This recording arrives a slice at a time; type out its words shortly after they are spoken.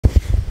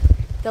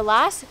The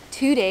last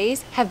 2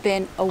 days have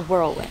been a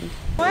whirlwind.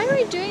 Why are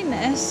we doing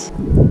this?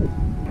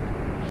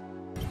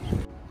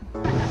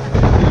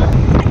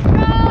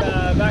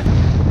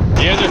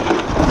 You guys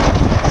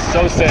are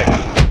so sick.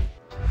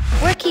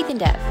 We're Keith and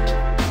Dev.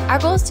 Our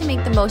goal is to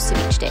make the most of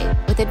each day,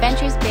 with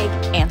adventures big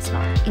and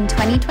small. In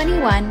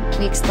 2021,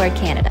 we explored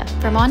Canada,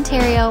 from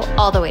Ontario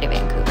all the way to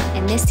Vancouver.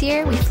 And this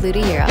year, we flew to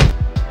Europe.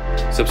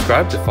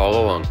 Subscribe to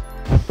follow along.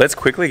 Let's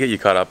quickly get you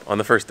caught up on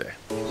the first day.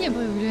 I can't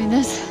believe we're doing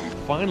this.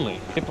 Finally,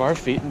 dip our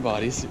feet and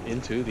bodies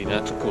into the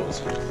natural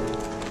pools.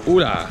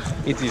 Hola,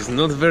 it is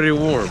not very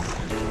warm.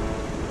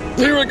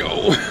 Here we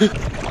go.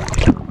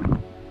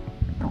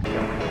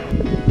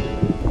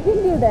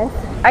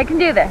 I can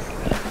do this.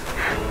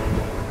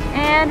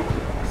 And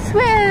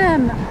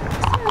swim!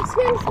 Swim,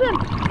 swim, swim.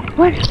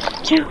 1,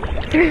 2,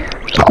 3.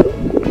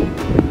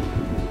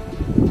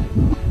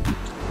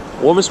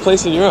 Warmest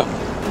place in Europe.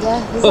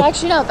 Yeah, it's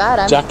actually not bad.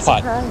 I'm Jackpot.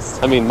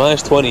 surprised. I mean,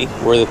 -20,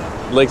 where the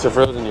lakes are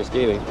frozen, you're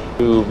skating,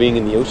 to being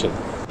in the ocean.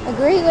 A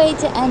great way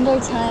to end our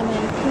time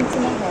in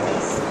Piscinas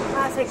Hills.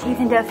 Classic Keith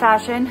and Dev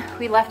fashion.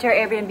 We left our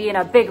Airbnb in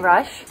a big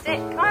rush.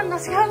 Come on,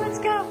 let's go, let's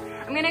go.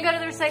 I'm gonna go to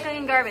the recycling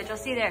and garbage. I'll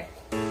see you there.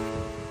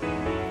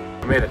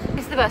 I made it.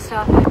 It's the bus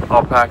stop.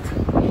 All packed.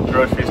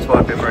 Groceries,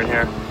 toilet paper in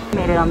here.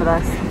 Made it on the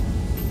bus.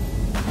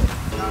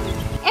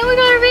 And we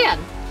got our van.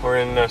 We're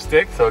in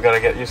stick, so we gotta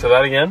get used to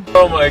that again.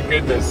 Oh my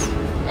goodness.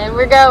 And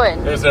we're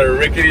going. There's a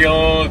rickety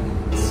old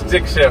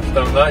stick shift.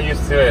 I'm not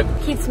used to it.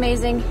 Keith's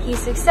amazing. He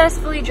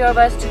successfully drove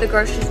us to the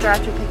grocery store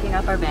after picking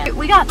up our van.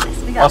 We got this,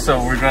 we got Also,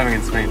 this. we're driving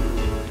in Spain.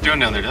 What you doing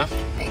down there, Duff?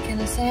 Making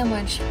a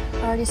sandwich.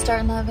 Already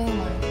starting that van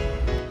life.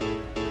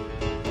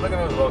 Look at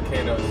those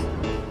volcanoes.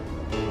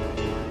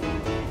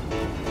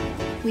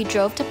 We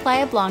drove to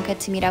Playa Blanca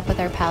to meet up with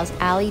our pals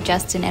Ali,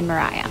 Justin, and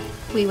Mariah.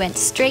 We went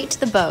straight to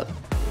the boat,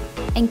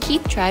 and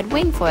Keith tried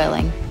wing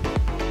foiling.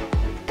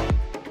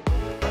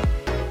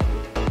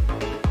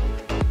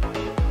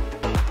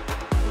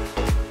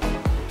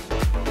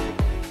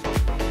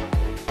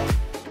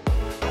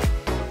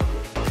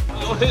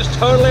 Oh, it's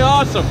totally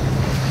awesome.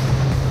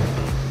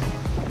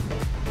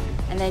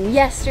 And then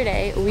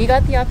yesterday, we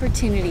got the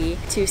opportunity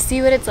to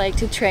see what it's like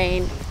to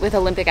train with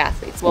Olympic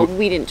athletes. Well,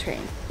 we didn't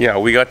train. Yeah,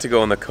 we got to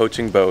go on the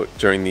coaching boat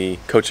during the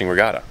coaching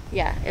regatta.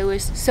 Yeah, it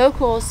was so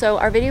cool. So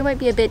our video might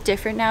be a bit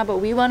different now, but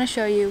we want to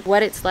show you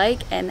what it's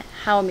like and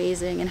how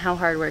amazing and how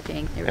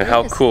hardworking it really And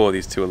how is. cool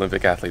these two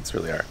Olympic athletes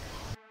really are.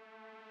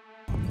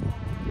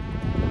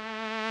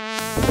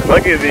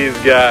 Look at these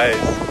guys.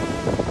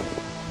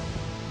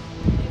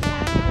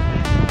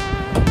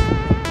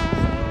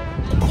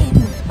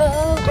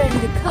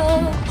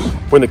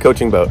 We're in the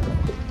coaching boat.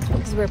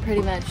 Because we're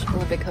pretty much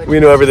Olympic coaches. We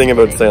know everything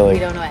about sailing. We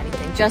don't know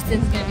anything.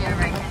 Justin's going to be our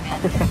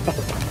right-hand man.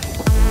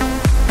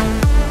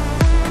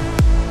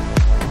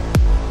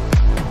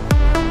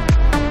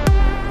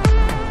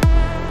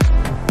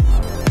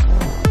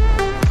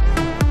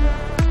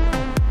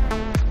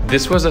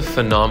 This was a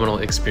phenomenal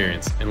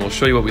experience, and we'll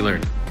show you what we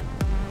learned.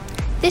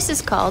 This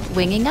is called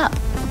winging up.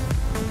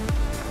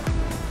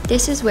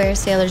 This is where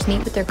sailors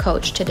meet with their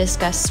coach to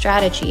discuss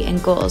strategy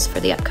and goals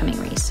for the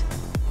upcoming race.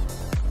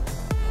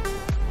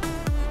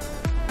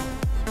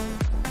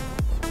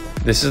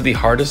 This is the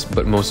hardest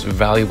but most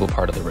valuable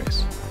part of the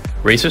race.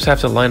 Racers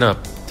have to line up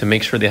to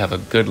make sure they have a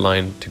good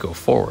line to go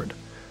forward,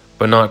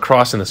 but not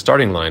cross in the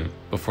starting line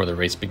before the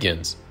race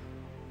begins.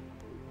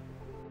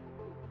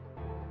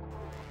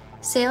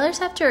 Sailors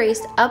have to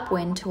race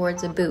upwind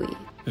towards a buoy,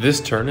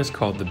 This turn is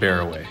called the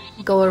bear-away.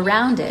 go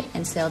around it,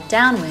 and sail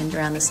downwind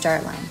around the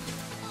start line.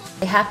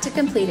 They have to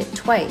complete it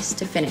twice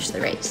to finish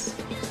the race.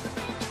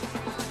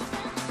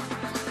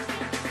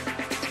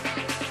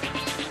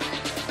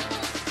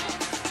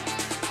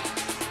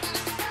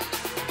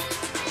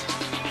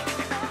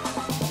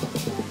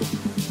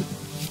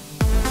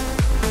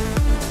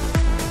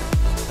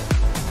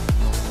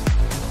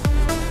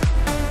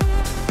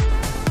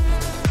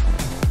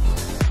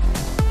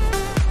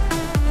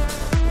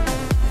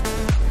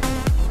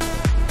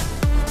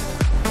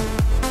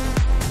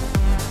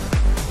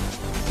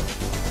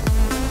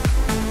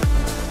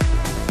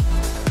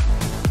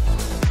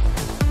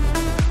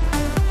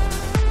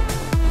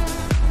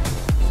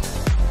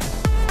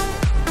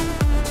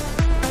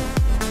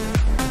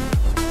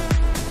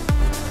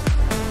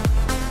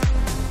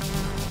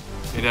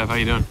 Hey Dev, how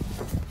you doing?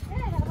 Good,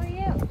 how are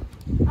you?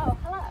 Oh,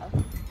 hello.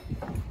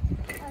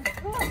 Oh,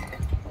 cool.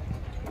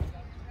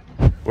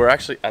 We're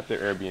actually at their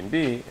Airbnb,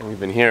 and we've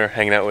been here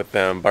hanging out with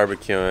them,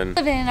 barbecuing,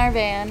 Living in our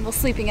van, well,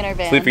 sleeping in our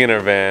van. sleeping in our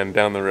van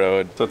down the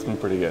road, so it's been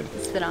pretty good.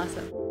 It's been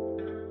awesome.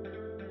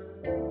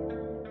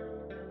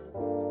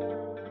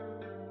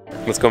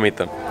 Let's go meet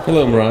them.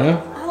 Hello, Mariah.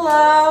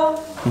 Hello.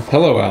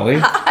 Hello, Ali.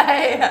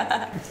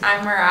 Hi.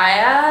 I'm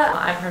Mariah.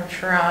 I'm from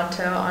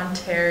Toronto,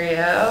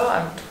 Ontario.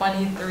 I'm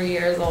 23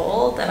 years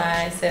old and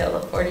I sail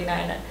the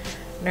 49er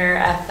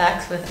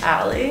FX with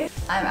Ali.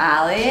 I'm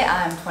Ali.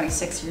 I'm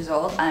 26 years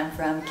old. I'm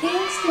from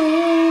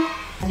Kingston.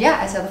 Yeah,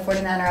 I sail the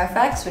 49er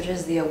FX, which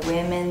is the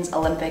women's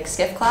Olympic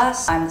skiff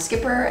class. I'm the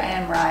skipper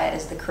and Mariah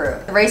is the crew.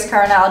 The race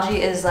car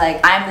analogy is like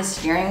I'm the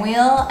steering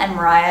wheel and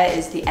Mariah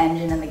is the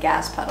engine and the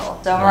gas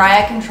pedal. So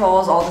Mariah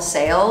controls all the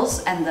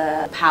sails and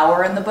the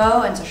power in the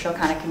boat, and so she'll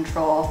kind of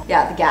control,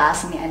 the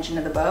gas and the engine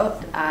of the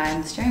boat.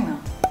 I'm the steering wheel.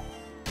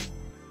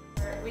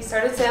 We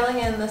started sailing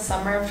in the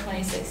summer of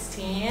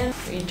 2016.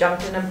 We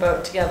jumped in a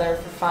boat together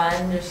for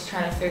fun, just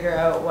trying to figure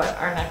out what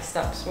our next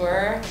steps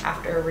were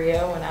after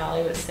Rio when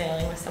Ali was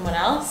sailing with someone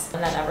else.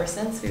 And then ever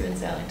since we've been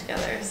sailing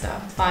together, so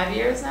 5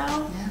 years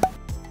now. Yeah.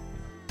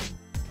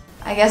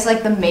 I guess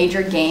like the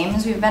major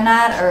games we've been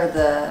at are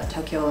the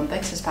Tokyo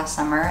Olympics this past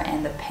summer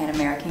and the Pan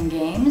American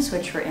Games,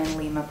 which were in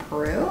Lima,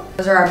 Peru.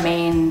 Those are our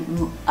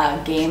main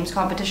games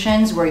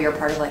competitions where you're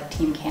part of like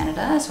Team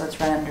Canada, so it's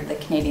run under the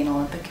Canadian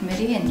Olympic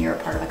Committee and you're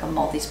part of like a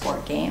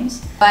multi-sport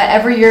games. But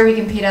every year we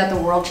compete at the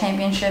World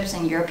Championships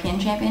and European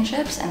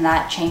Championships, and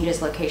that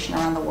changes location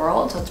around the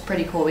world, so it's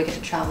pretty cool. We get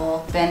to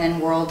travel. Been in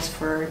Worlds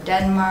for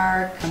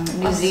Denmark,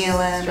 New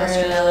Zealand,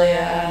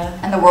 Australia,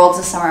 and the Worlds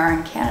this summer are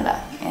in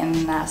Canada,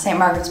 in St.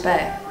 Margaret's Bay.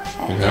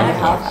 And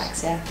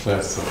Halifax, yeah.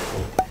 That's so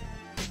cool.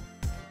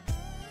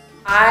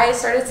 I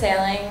started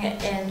sailing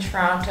in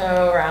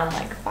Toronto around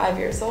like 5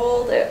 years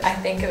old. I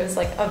think it was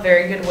like a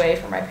very good way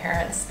for my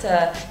parents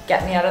to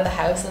get me out of the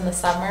house in the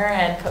summer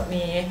and put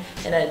me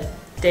in a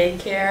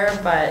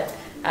daycare, but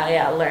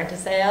learned to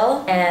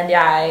sail. And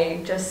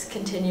I just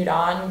continued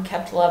on,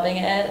 kept loving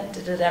it,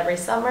 did it every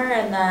summer,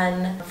 and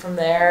then from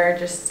there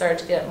just started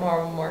to get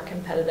more and more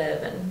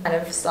competitive and kind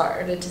of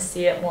started to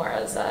see it more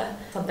as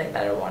something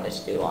that I wanted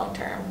to do long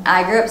term.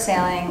 I grew up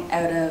sailing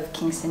out of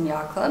Kingston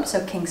Yacht Club,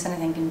 so Kingston I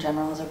think in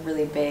general has a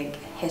really big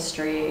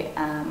history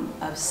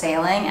of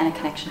sailing and a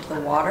connection to the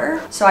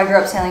water. So I grew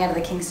up sailing out of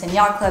the Kingston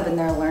Yacht Club and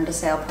their Learn to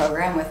Sail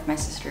program with my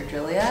sister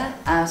Julia.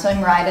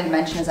 Something Mariah didn't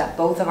mention is that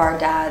both of our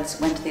dads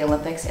went to the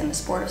Olympics in the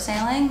sport of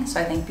sailing, so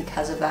I think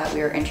because of that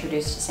we were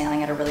introduced to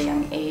sailing at a really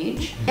young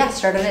age. Yeah,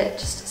 started it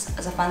just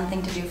as a fun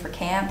thing to do for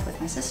camp with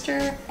my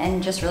sister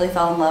and just really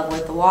fell in love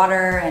with the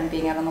water and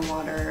being out on the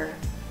water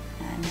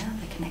and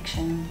the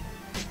connection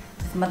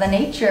with Mother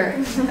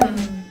Nature.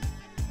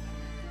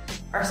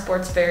 Our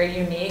sport's very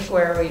unique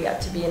where we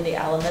get to be in the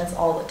elements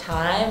all the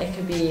time. It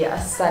could be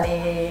a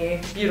sunny,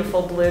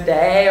 beautiful blue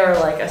day or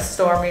like a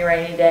stormy,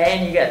 rainy day,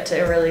 and you get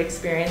to really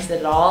experience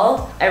it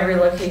all. Every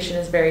location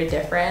is very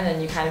different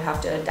and you kind of have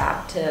to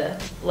adapt to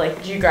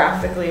like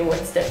geographically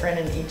what's different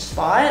in each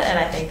spot, and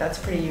I think that's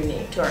pretty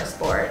unique to our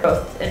sport.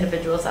 Both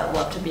individuals that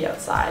love to be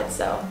outside,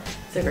 so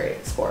it's a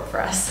great sport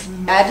for us.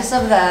 I just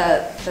love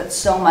that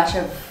so much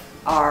of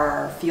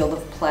our field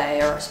of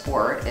play or our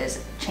sport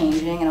is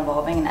changing and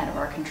evolving and out of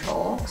our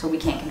control. So we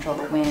can't control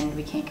the wind,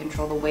 we can't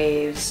control the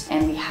waves,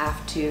 and we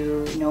have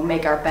to,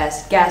 make our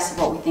best guess of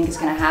what we think is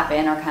going to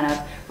happen or kind of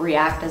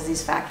react as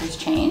these factors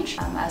change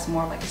as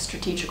more like a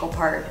strategical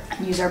part.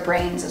 Use our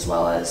brains as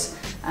well as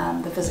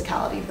the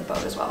physicality of the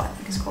boat as well, I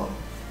think is cool.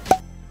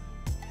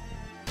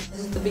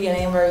 This is the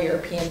beginning of our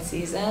European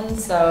season,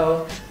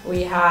 so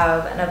we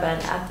have an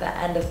event at the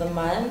end of the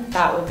month.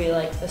 That will be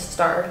like the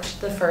start,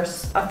 the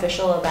first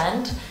official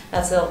event.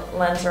 That's the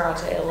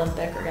Lanzarote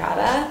Olympic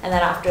Regatta. And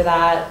then after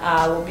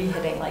that, we'll be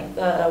hitting like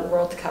the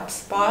World Cup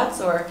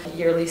spots or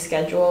yearly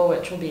schedule,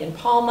 which will be in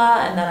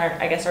Palma. And then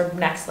our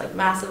next like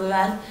massive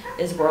event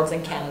is Worlds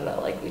in Canada,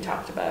 like we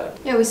talked about.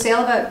 Yeah, we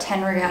sail about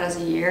 10 regattas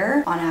a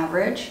year on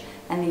average.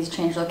 And these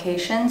change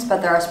locations,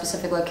 but there are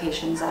specific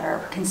locations that are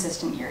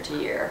consistent year to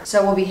year.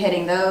 So we'll be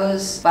hitting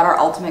those, but our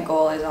ultimate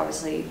goal is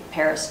obviously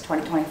Paris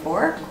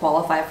 2024. To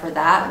qualify for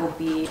that will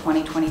be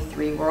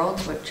 2023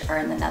 Worlds, which are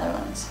in the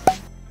Netherlands.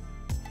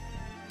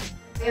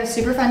 We have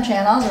super fun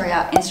channels. We're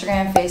on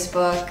Instagram,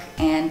 Facebook,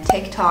 and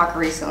TikTok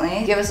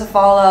recently. Give us a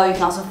follow. You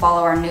can also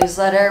follow our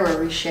newsletter where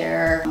we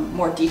share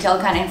more detailed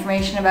kind of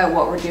information about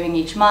what we're doing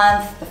each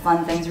month, the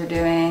fun things we're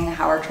doing,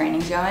 how our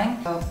training's going.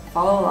 So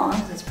follow along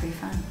because it's pretty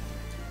fun.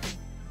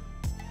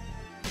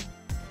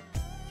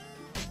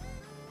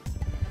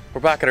 We're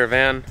back at our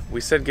van.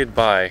 We said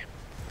goodbye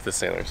to the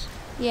sailors.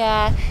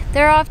 Yeah,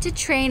 they're off to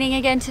training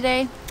again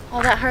today.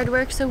 All that hard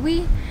work. So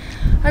we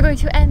are going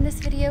to end this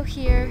video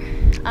here.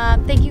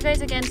 Thank you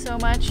guys again so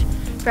much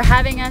for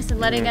having us and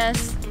letting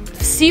us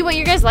see what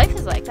your guys' life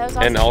is like. That was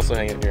awesome. And also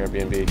hanging in your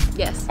Airbnb.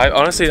 Yes.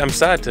 I'm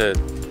sad to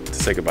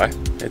say goodbye.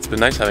 It's been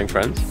nice having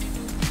friends.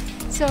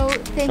 So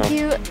thank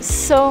you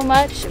so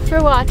much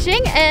for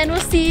watching, and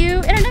we'll see you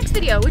in our next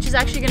video, which is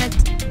actually going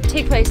to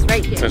take place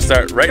right here. It's gonna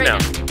start right now.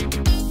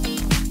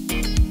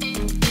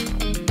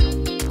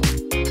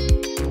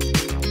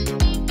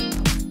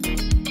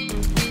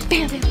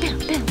 Bam, bam, bam,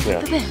 bam,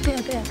 Yeah. bam,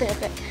 bam, bam, bam,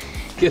 bam.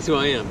 Guess who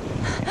I am?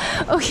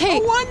 Okay.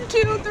 1,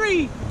 2,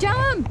 3.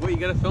 Jump! Wait, you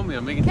gotta film me.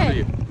 I'm making fun of Okay.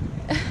 you.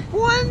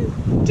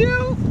 1,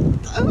 2.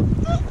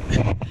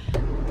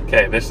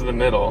 Okay, this is the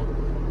middle.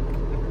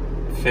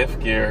 5th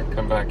gear,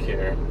 come back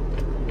here.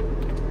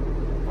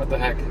 What the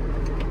heck?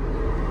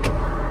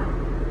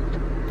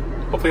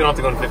 Hopefully you don't have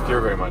to go in 5th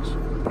gear very much.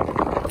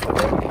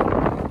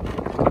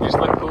 You just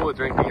look cool with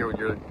drinking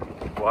your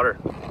water.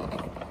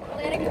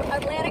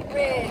 Atlantic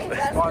Ridge.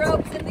 Best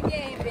ropes in the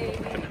game,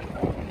 baby.